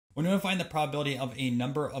When we find the probability of a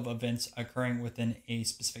number of events occurring within a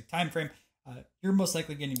specific time frame, you're most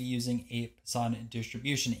likely going to be using a Poisson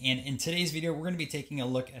distribution. And in today's video, we're going to be taking a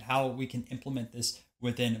look at how we can implement this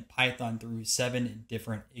within Python through 7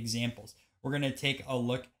 different examples. We're going to take a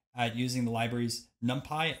look at using the libraries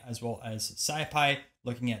NumPy as well as SciPy,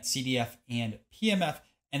 looking at CDF and PMF,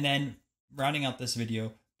 and then rounding out this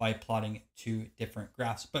video by plotting 2 different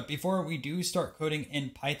graphs. But before we do start coding in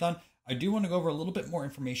Python, I do want to go over a little bit more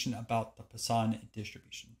information about the Poisson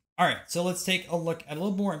distribution. All right, so let's take a look at a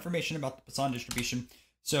little more information about the Poisson distribution.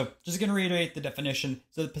 So just going to reiterate the definition.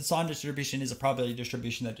 So the Poisson distribution is a probability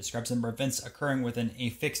distribution that describes the number of events occurring within a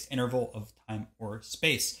fixed interval of time or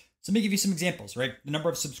space. So let me give you some examples, right? The number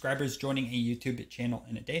of subscribers joining a YouTube channel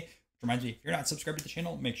in a day, which reminds me, if you're not subscribed to the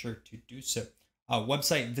channel, make sure to do so.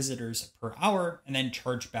 Website visitors per hour, and then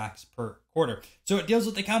chargebacks per quarter. So it deals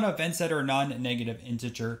with the count of events that are non-negative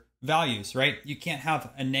integer values, right? You can't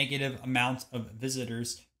have a negative amount of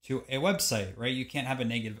visitors to a website, right? You can't have a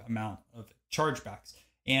negative amount of chargebacks.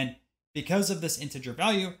 And because of this integer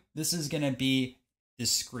value, this is going to be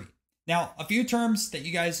discrete. Now, a few terms that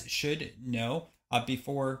you guys should know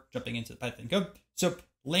before jumping into the Python code. So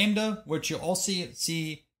Lambda, which you'll also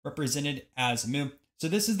see represented as mu. So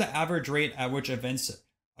this is the average rate at which events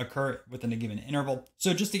occur within a given interval.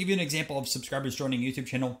 So just to give you an example of subscribers joining a YouTube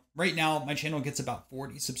channel, right now my channel gets about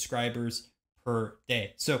 40 subscribers per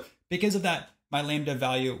day. So because of that, my Lambda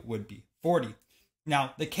value would be 40.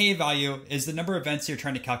 Now the K value is the number of events you're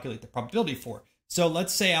trying to calculate the probability for. So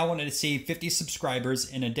let's say I wanted to see 50 subscribers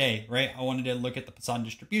in a day, right? I wanted to look at the Poisson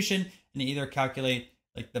distribution and either calculate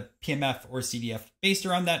like the PMF or CDF based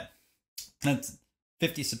around that. That's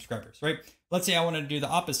 50 subscribers, right? Let's say I want to do the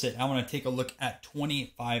opposite. I want to take a look at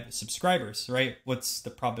 25 subscribers, right? What's the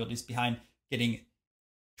probabilities behind getting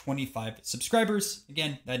 25 subscribers?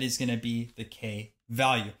 Again, that is going to be the K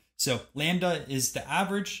value. So Lambda is the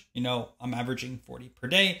average, I'm averaging 40 per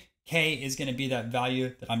day. K is going to be that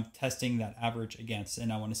value that I'm testing that average against,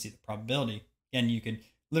 and I want to see the probability. Again, you could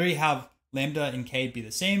literally have Lambda and K be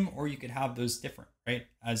the same, or you could have those different, right?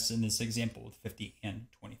 As in this example with 50 and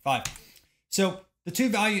 25. So the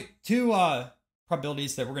two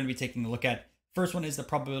probabilities that we're going to be taking a look at. First one is the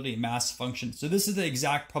probability mass function. So this is the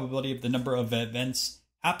exact probability of the number of events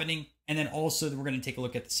happening. And then also we're going to take a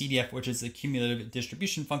look at the CDF, which is the cumulative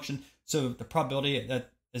distribution function. So the probability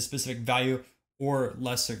that a specific value or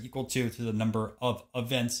less or equal to the number of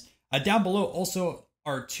events. Down below also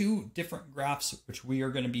are 2 different graphs, which we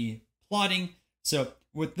are going to be plotting. So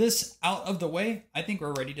with this out of the way, I think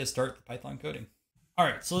we're ready to start the Python coding. All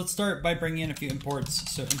right, so let's start by bringing in a few imports.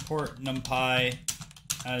 So import NumPy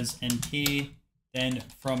as NP, then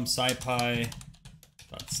from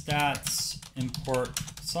SciPy.stats, import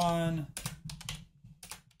Poisson,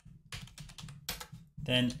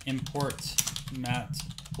 then import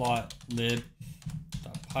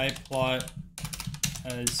matplotlib.pyplot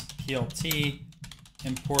as plt,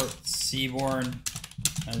 import seaborn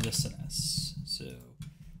as SNS. So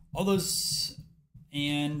all those,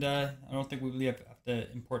 and I don't think we really have to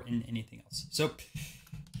import in anything else. So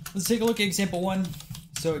let's take a look at example 1.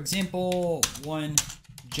 So example 1,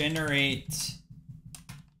 generate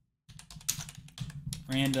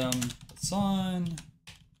random Poisson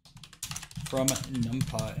from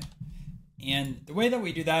NumPy. And the way that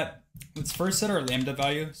we do that, let's first set our Lambda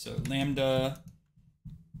value. So Lambda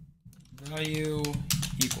value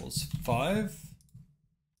equals 5.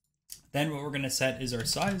 Then what we're going to set is our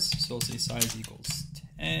size. So we'll say size equals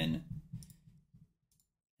 10.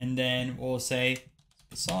 And then we'll say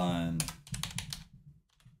Poisson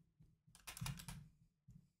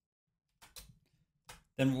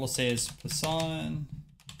then we'll say is Poisson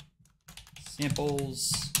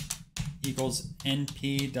samples equals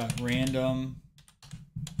np.random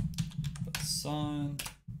Poisson,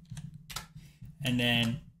 and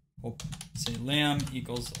then we'll say lam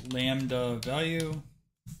equals lambda value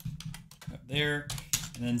up there,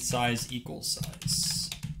 and then size equals size.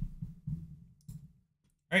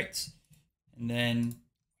 All right, and then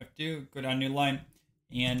I have to go down a new line,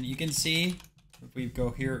 and you can see if we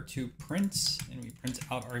go here to print and we print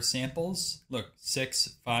out our samples, look,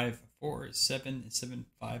 6, 5, 4, 7, 7,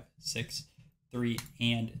 5, 6, 3,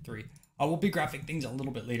 and 3. We'll be graphing things a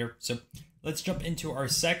little bit later. So let's jump into our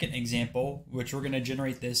second example, which we're going to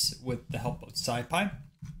generate this with the help of SciPy.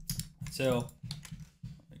 So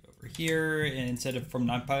I go over here, and instead of from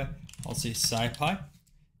NumPy, I'll say SciPy.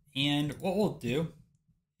 And what we'll do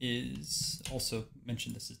is also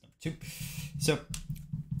mention this is number 2. So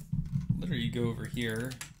literally you go over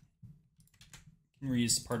here, you can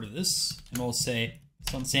reuse part of this, and we'll say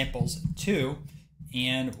some samples 2,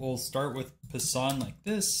 and we'll start with Poisson like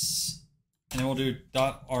this, and then we'll do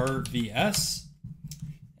 .rvs,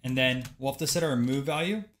 and then we'll have to set our move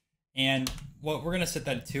value. And what we're going to set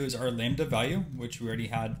that to is our lambda value, which we already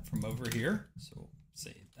had from over here. So we'll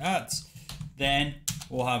say that. Then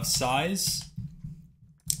we'll have size,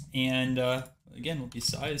 and again, will be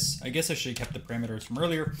size. I guess I should have kept the parameters from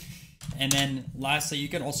earlier. And then lastly, you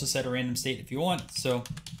can also set a random state if you want. So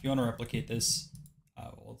if you want to replicate this,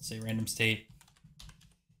 we'll say random state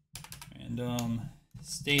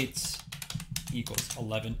equals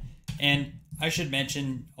 11. And I should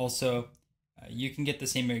mention also, you can get the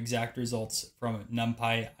same exact results from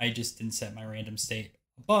NumPy. I just didn't set my random state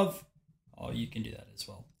above. Oh, you can do that as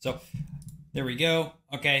well. So there we go.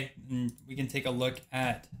 Okay, and we can take a look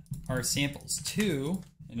at our samples too.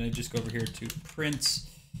 And I just go over here to print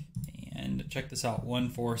and check this out: 1,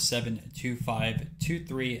 4, 7, 2, 5, 2,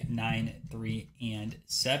 3, 9, 3, and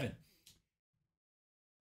 7.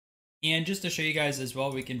 And just to show you guys as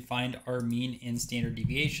well, we can find our mean and standard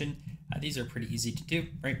deviation. These are pretty easy to do,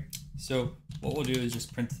 right? So what we'll do is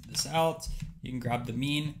just print this out. You can grab the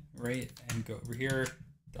mean, right, and go over here,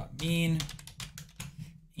 .mean.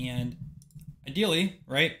 And ideally,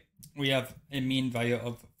 right, we have a mean value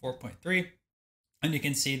of 4.3. And you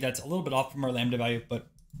can see that's a little bit off from our lambda value, but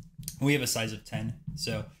we have a size of 10.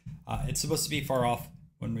 So it's supposed to be far off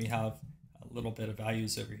when we have a little bit of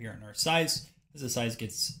values over here in our size. As the size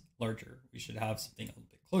gets larger, we should have something a little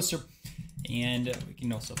bit closer. And we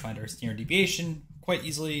can also find our standard deviation quite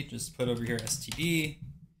easily. Just put over here STD,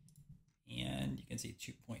 and you can see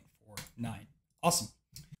 2.49. Awesome.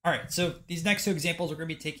 All right, so these next two examples, we're going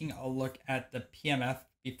to be taking a look at the PMF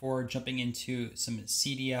before jumping into some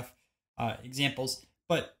CDF examples.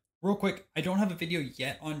 But real quick, I don't have a video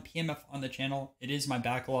yet on PMF on the channel. It is my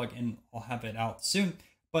backlog, and I'll have it out soon.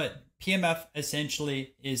 But PMF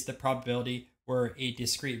essentially is the probability where a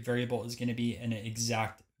discrete variable is going to be an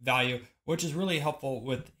exact value, which is really helpful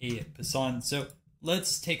with a Poisson. So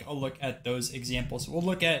let's take a look at those examples. We'll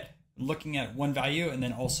look at looking at one value and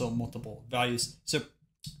then also multiple values. So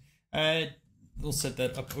we'll set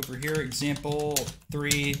that up over here. Example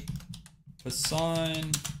 3,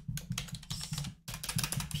 Poisson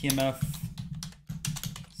PMF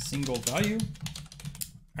single value.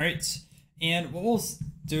 All right, and what we'll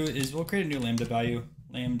do is we'll create a new lambda value.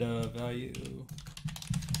 And we'll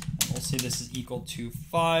say this is equal to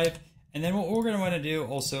 5. And then what we're going to want to do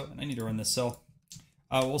also, and I need to run this cell,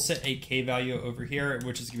 we'll set a k value over here,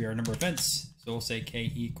 which is going to be our number of events. So we'll say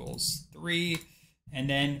k equals 3. And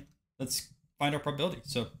then let's find our probability.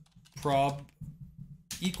 So prob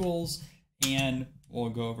equals, and we'll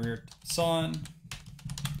go over here to Poisson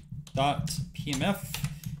dot PMF.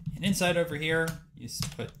 And inside over here, you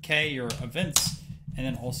put k, your events, and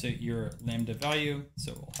then also your lambda value.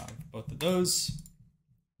 So we'll have both of those.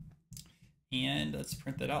 And let's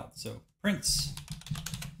print that out. So prints,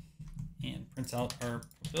 and prints out our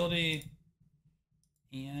probability.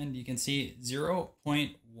 And you can see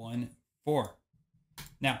 0.14.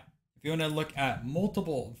 Now, if you want to look at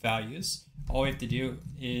multiple values, all we have to do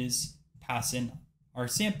is pass in our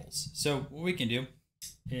samples. So what we can do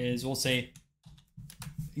is we'll say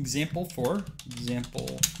example 4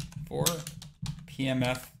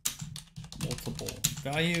 PMF multiple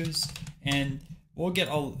values, and we'll get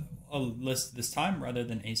a list this time rather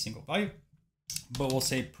than a single value, but we'll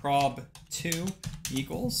say prob2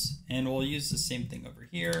 equals, and we'll use the same thing over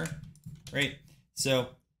here, right? So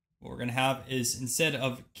what we're going to have is, instead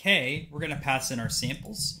of k, we're going to pass in our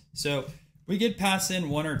samples. So we could pass in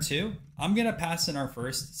 1 or 2. I'm going to pass in our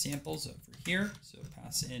first samples over here. So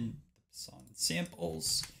pass in some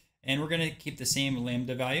samples, and we're going to keep the same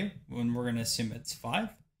lambda value when we're going to assume it's 5,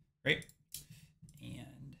 right?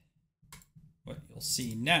 And what you'll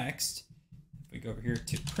see next, if we go over here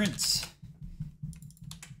to print,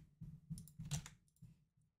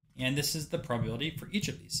 and this is the probability for each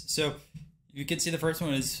of these. So you can see the first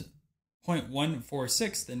one is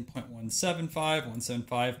 0.146, then 0.175,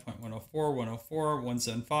 175, 0.104, 104,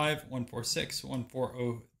 175, 146,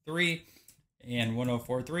 1403, and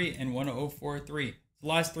 1043, and 1043. The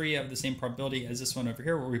last three have the same probability as this one over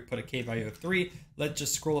here, where we put a k value of 3. Let's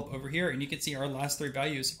just scroll up over here, and you can see our last three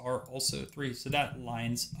values are also 3. So that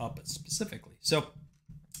lines up specifically. So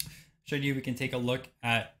showed you we can take a look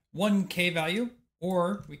at one k value,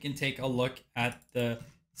 or we can take a look at the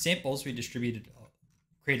samples we distributed,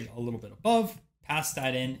 created a little bit above, pass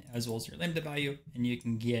that in as well as your lambda value, and you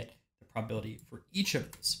can get the probability for each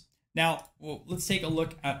of those. Now, let's take a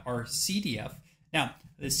look at our CDF. Now,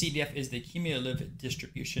 the CDF is the Cumulative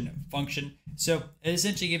Distribution Function. So it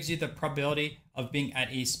essentially gives you the probability of being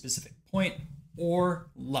at a specific point or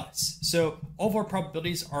less. So all of our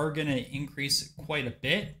probabilities are going to increase quite a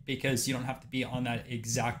bit because you don't have to be on that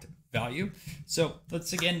exact value. So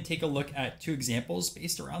let's again take a look at two examples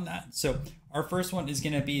based around that. So our first one is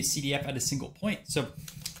going to be CDF at a single point. So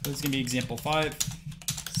this is going to be example 5,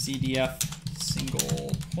 CDF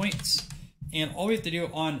single points. And all we have to do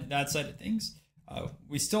on that side of things,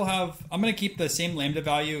 we still have, I'm going to keep the same lambda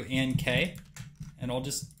value and K, and I'll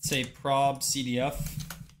just say prob CDF.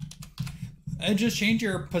 And just change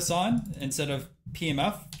your Poisson instead of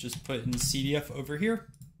PMF, just put in CDF over here.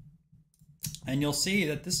 And you'll see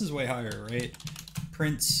that this is way higher, right?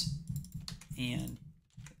 Prints and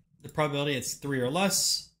the probability it's 3 or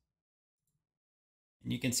less.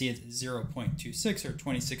 And you can see it's 0.26 or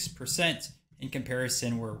 26% in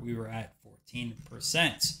comparison where we were at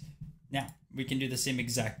 14%. Now we can do the same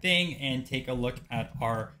exact thing and take a look at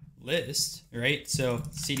our list, right? So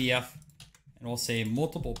CDF, and we'll say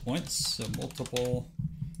multiple points. So multiple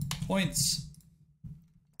points.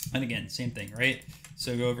 And again, same thing, right?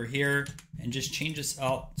 So go over here and just change this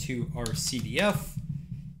out to our CDF.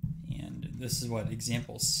 And this is what,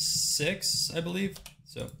 example 6, I believe.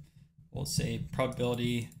 So we'll say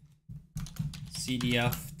probability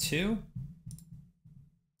CDF2.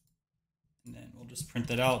 And then we'll just print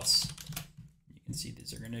that out. You can see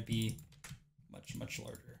these are going to be much, much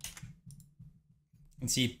larger. You can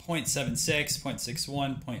see 0.76,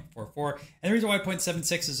 0.61, 0.44. And the reason why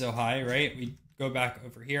 0.76 is so high, right? We go back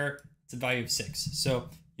over here, it's a value of 6. So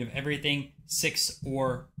you have everything 6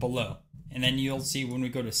 or below. And then you'll see when we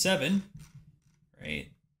go to 7, right?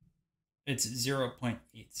 It's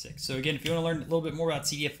 0.86. So again, if you want to learn a little bit more about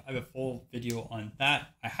CDF, I have a full video on that.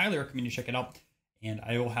 I highly recommend you check it out. And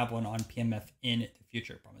I will have one on PMF in the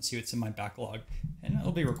future. I promise you it's in my backlog. And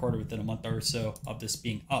it'll be recorded within a month or so of this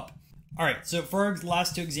being up. All right, so for our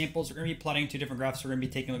last two examples, we're going to be plotting two different graphs. We're going to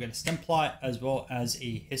be taking a look at a stem plot as well as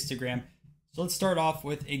a histogram. So let's start off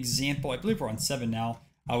with example, I believe we're on 7 now,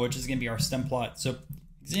 which is going to be our stem plot. So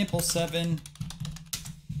example 7,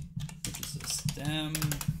 which is a stem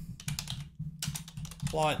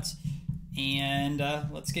plot. And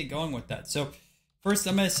let's get going with that. So first,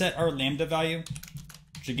 I'm going to set our lambda value,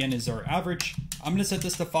 which again is our average. I'm going to set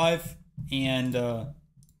this to 5, and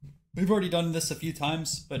we've already done this a few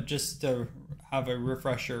times, but just to have a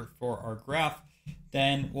refresher for our graph,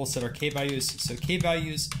 then we'll set our k values. So k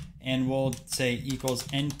values, and we'll say equals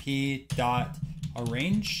np dot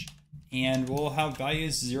arrange, and we'll have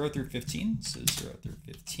values 0 through 15. So 0 through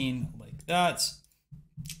 15 like that.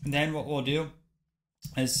 And then what we'll do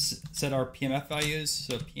is set our PMF values.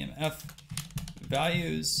 So PMF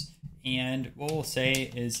values, and what we'll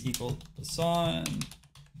say is equal to Poisson,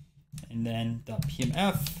 and then the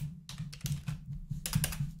PMF,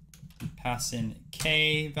 pass in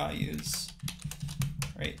k values,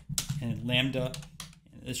 right, and lambda.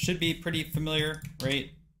 This should be pretty familiar,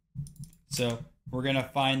 right? So we're gonna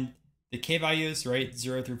find the k values, right,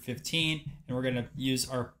 0 through 15, and we're gonna use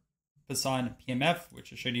our Poisson PMF,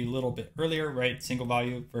 which I showed you a little bit earlier, right? Single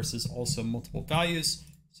value versus also multiple values.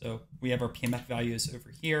 So we have our PMF values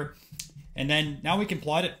over here. And then now we can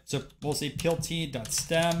plot it. So we'll say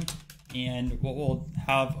plt.stem, and what we'll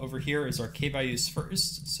have over here is our k values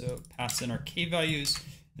first. So pass in our k values,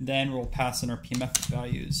 and then we'll pass in our PMF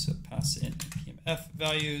values. So pass in PMF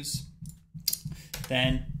values,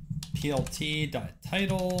 then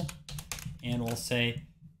plt.title, and we'll say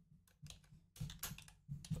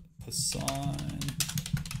Poisson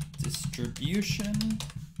Distribution.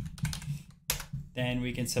 Then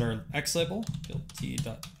we can set our x label,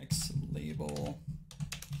 plt.x label,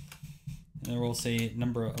 and then we'll say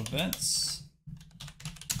number of events.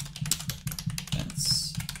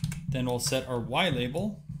 Then we'll set our y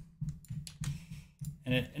label,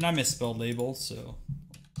 and I misspelled label, so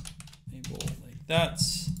label like that.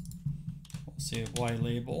 We'll say y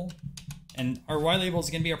label, and our y label is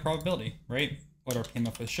going to be our probability, right? What our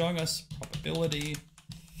PMF is showing us, probability,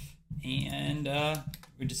 and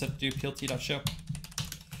we just have to do plt.show.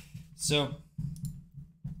 So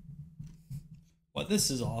what this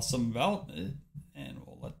is awesome about, and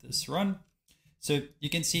we'll let this run. So you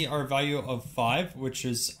can see our value of 5, which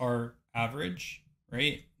is our average,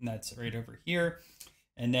 right? And that's right over here.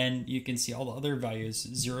 And then you can see all the other values,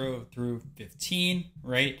 0 through 15,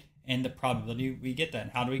 right? And the probability, we get that.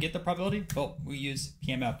 And how do we get the probability? Well, we use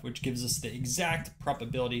PMF, which gives us the exact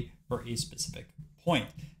probability for a specific point.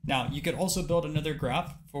 Now, you could also build another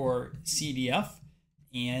graph for CDF,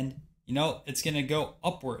 and you know, it's going to go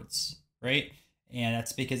upwards, right? And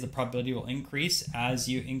that's because the probability will increase as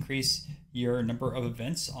you increase your number of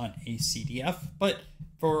events on a CDF. But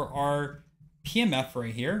for our PMF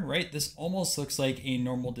right here, right? This almost looks like a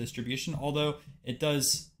normal distribution, although it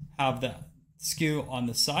does have that skew on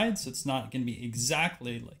the side, so it's not going to be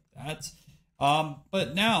exactly like that.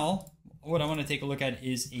 But now what I want to take a look at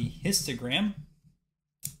is a histogram,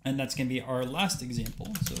 and that's going to be our last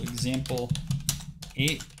example. So example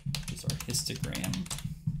 8 is our histogram,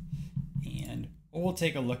 and what we'll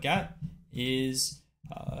take a look at is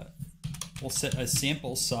we'll set a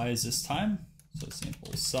sample size this time. So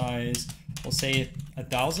sample size, we'll say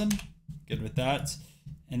 1,000, good with that.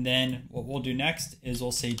 And then what we'll do next is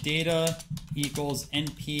we'll say data equals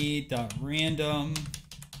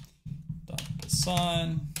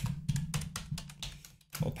np.random.Poisson.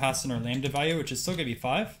 We'll pass in our lambda value, which is still going to be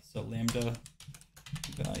 5. So lambda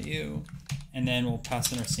value, and then we'll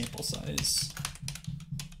pass in our sample size.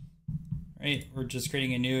 Right, we're just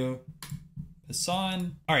creating a new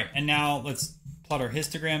Poisson. All right, and now let's plot our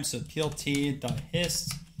histogram. So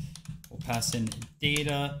plt.hist, we'll pass in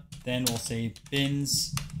data, then we'll say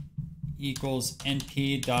bins equals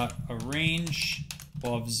np.arrange.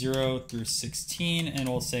 We'll have 0 through 16, and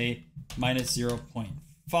we'll say minus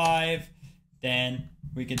 0.5. Then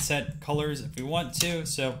we can set colors if we want to.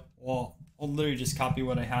 So I'll literally just copy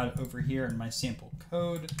what I had over here in my sample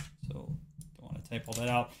code. So don't want to type all that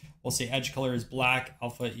out. We'll say edge color is black,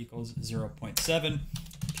 alpha equals 0.7.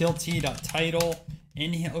 plt.title,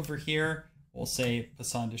 in over here, we'll say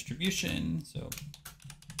Poisson distribution. So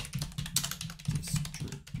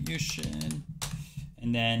distribution.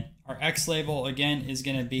 And then our X label, again, is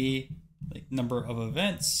going to be like number of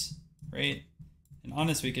events, right? And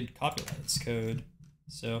honestly, we could copy this code.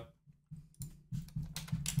 So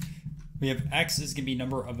we have X is going to be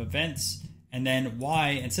number of events. And then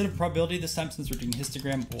Y, instead of probability this time, since we're doing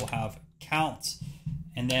histogram, we'll have count.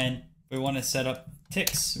 And then if we want to set up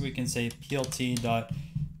ticks, we can say plt.x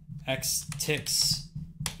ticks,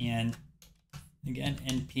 and again,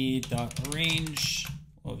 np.arrange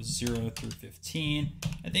of 0 through 15.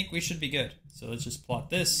 I think we should be good. So let's just plot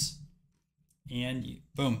this, and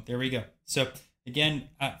boom, there we go. So again,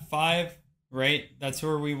 at 5, right, that's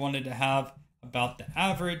where we wanted to have about the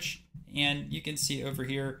average. And you can see over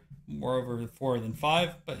here, more over 4 than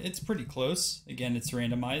 5, but it's pretty close. Again, it's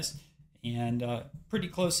randomized, and pretty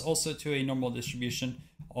close also to a normal distribution,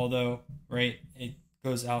 although, right, it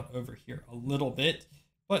goes out over here a little bit,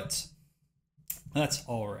 but that's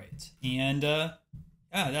all right. And yeah,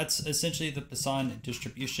 that's essentially the Poisson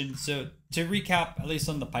distribution. So to recap, at least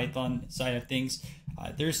on the Python side of things,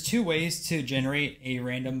 there's 2 ways to generate a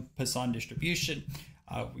random Poisson distribution.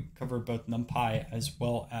 We covered both NumPy as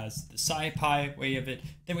well as the SciPy way of it.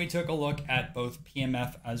 Then we took a look at both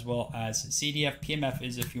PMF as well as CDF. PMF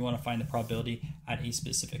is if you want to find the probability at a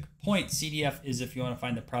specific point. CDF is if you want to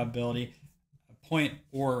find the probability point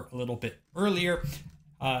or a little bit earlier.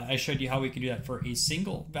 I showed you how we could do that for a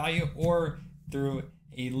single value or through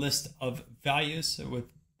a list of values. So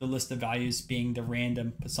with the list of values being the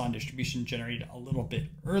random Poisson distribution generated a little bit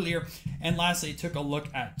earlier. And lastly, took a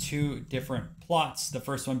look at 2 different plots. The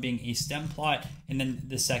first one being a stem plot, and then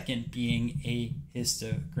the second being a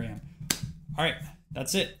histogram. All right,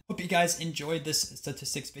 that's it. Hope you guys enjoyed this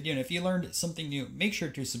statistics video. And if you learned something new, make sure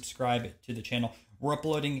to subscribe to the channel. We're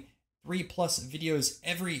uploading 3+ videos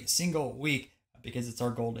every single week because it's our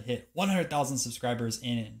goal to hit 100,000 subscribers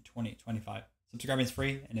in 2025. Subscribing is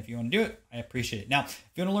free, and if you want to do it, I appreciate it. Now, if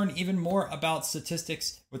you want to learn even more about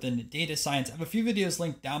statistics within data science, I have a few videos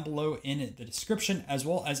linked down below in the description, as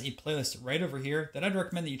well as a playlist right over here that I'd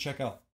recommend that you check out.